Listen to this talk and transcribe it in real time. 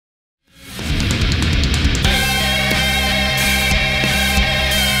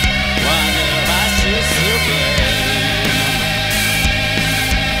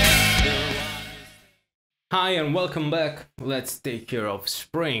Hi and welcome back. Let's take care of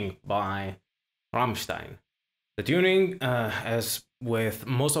Spring by Rammstein. The tuning, as with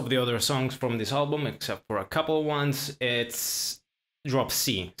most of the other songs from this album, except for a couple ones, it's drop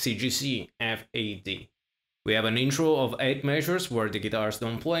C, CGC, F, A, D. We have an intro of 8 measures where the guitars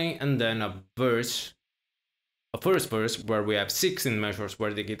don't play, and then a first verse where we have 16 measures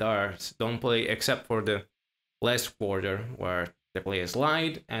where the guitars don't play, except for the last quarter where they play a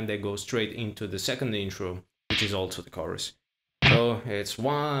slide and they go straight into the second intro, which is also the chorus. So it's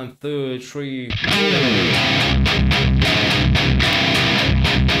 1, 2, 3, 4.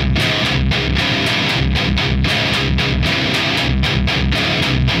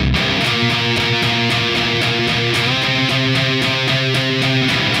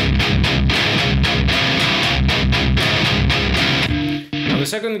 The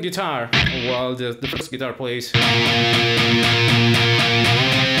second guitar, while the first guitar plays,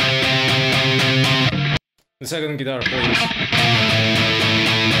 the second guitar plays,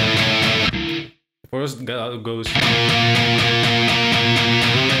 the first goes,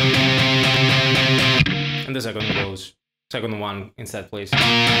 and the second goes, second one instead plays.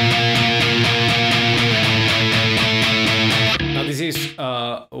 Now this is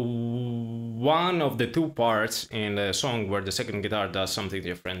one of the 2 parts in the song where the second guitar does something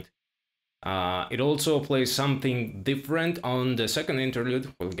different. It also plays something different on the second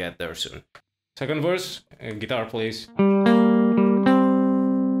interlude. We'll get there soon. Second verse, guitar plays.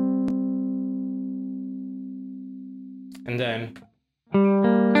 And then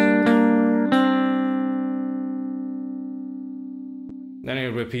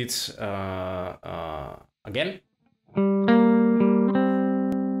it repeats again.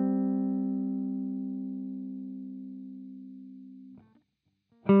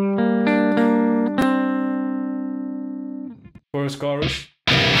 First chorus.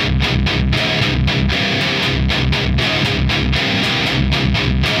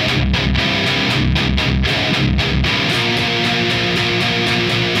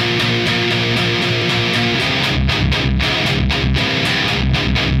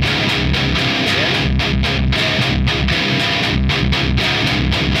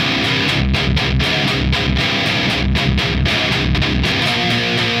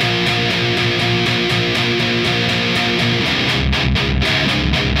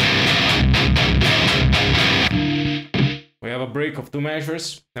 Break of 2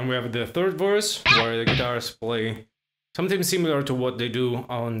 measures. Then we have the third verse where the guitars play something similar to what they do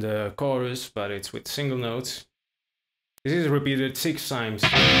on the chorus, but it's with single notes. This is repeated 6 times.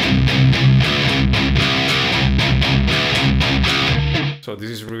 So this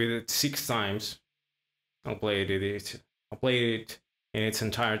is repeated 6 times. I'll play it in its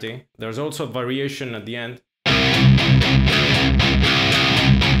entirety. There's also a variation at the end.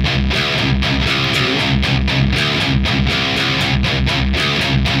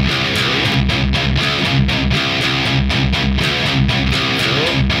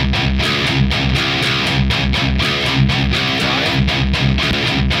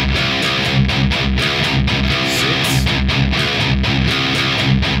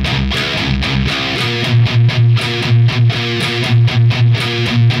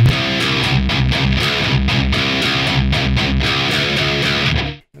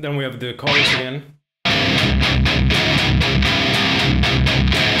 Then we have the chorus again.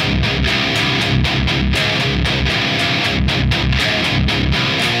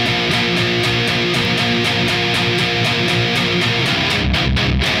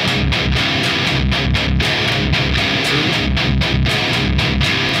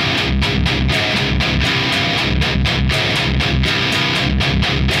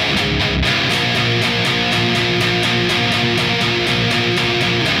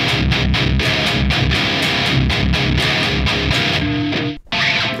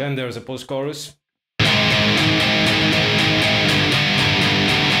 There's a post-chorus.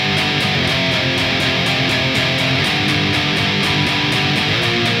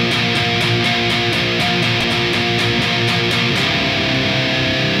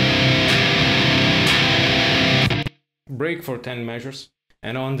 Break for 10 measures.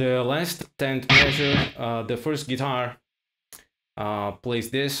 And on the last 10th measure, the first guitar plays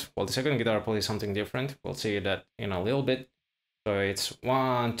this, while the second guitar plays something different. We'll see that in a little bit. So it's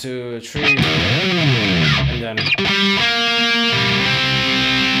 1, 2, 3, and then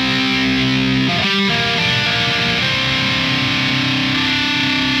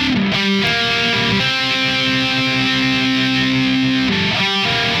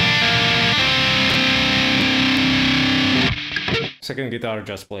second guitar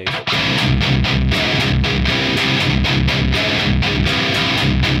just plays.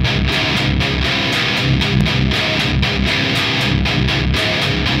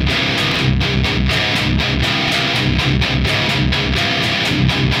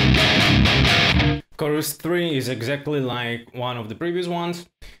 verse 3 is exactly like one of the previous ones,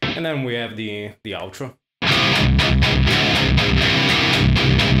 and then we have the outro.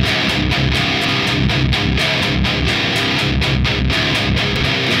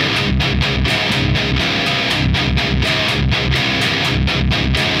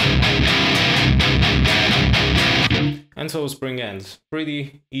 And so Spring ends.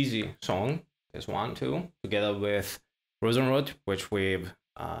 Pretty easy song, this one too, together with Rosenrod, which we've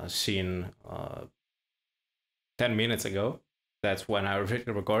seen 10 minutes ago. That's when I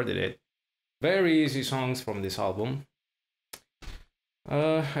recorded it. Very easy songs from this album.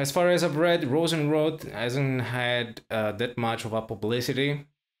 As far as I've read, Rosenrod hasn't had that much of a publicity,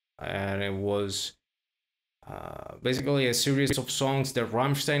 and it was basically a series of songs that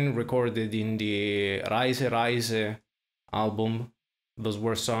Rammstein recorded in the Reise Reise album. Those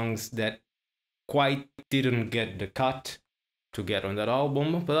were songs that quite didn't get the cut to get on that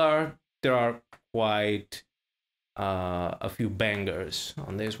album, but there are quite a few bangers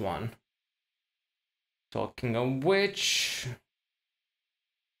on this one. Talking of which,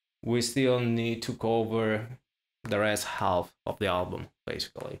 we still need to cover the rest half of the album,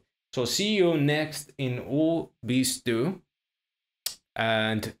 basically. So see you next in O Beast 2,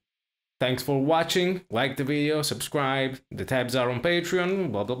 and thanks for watching. Like the video, subscribe, the tabs are on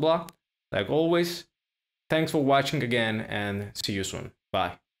Patreon, blah blah blah, like always. Thanks for watching again, and see you soon.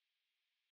 Bye.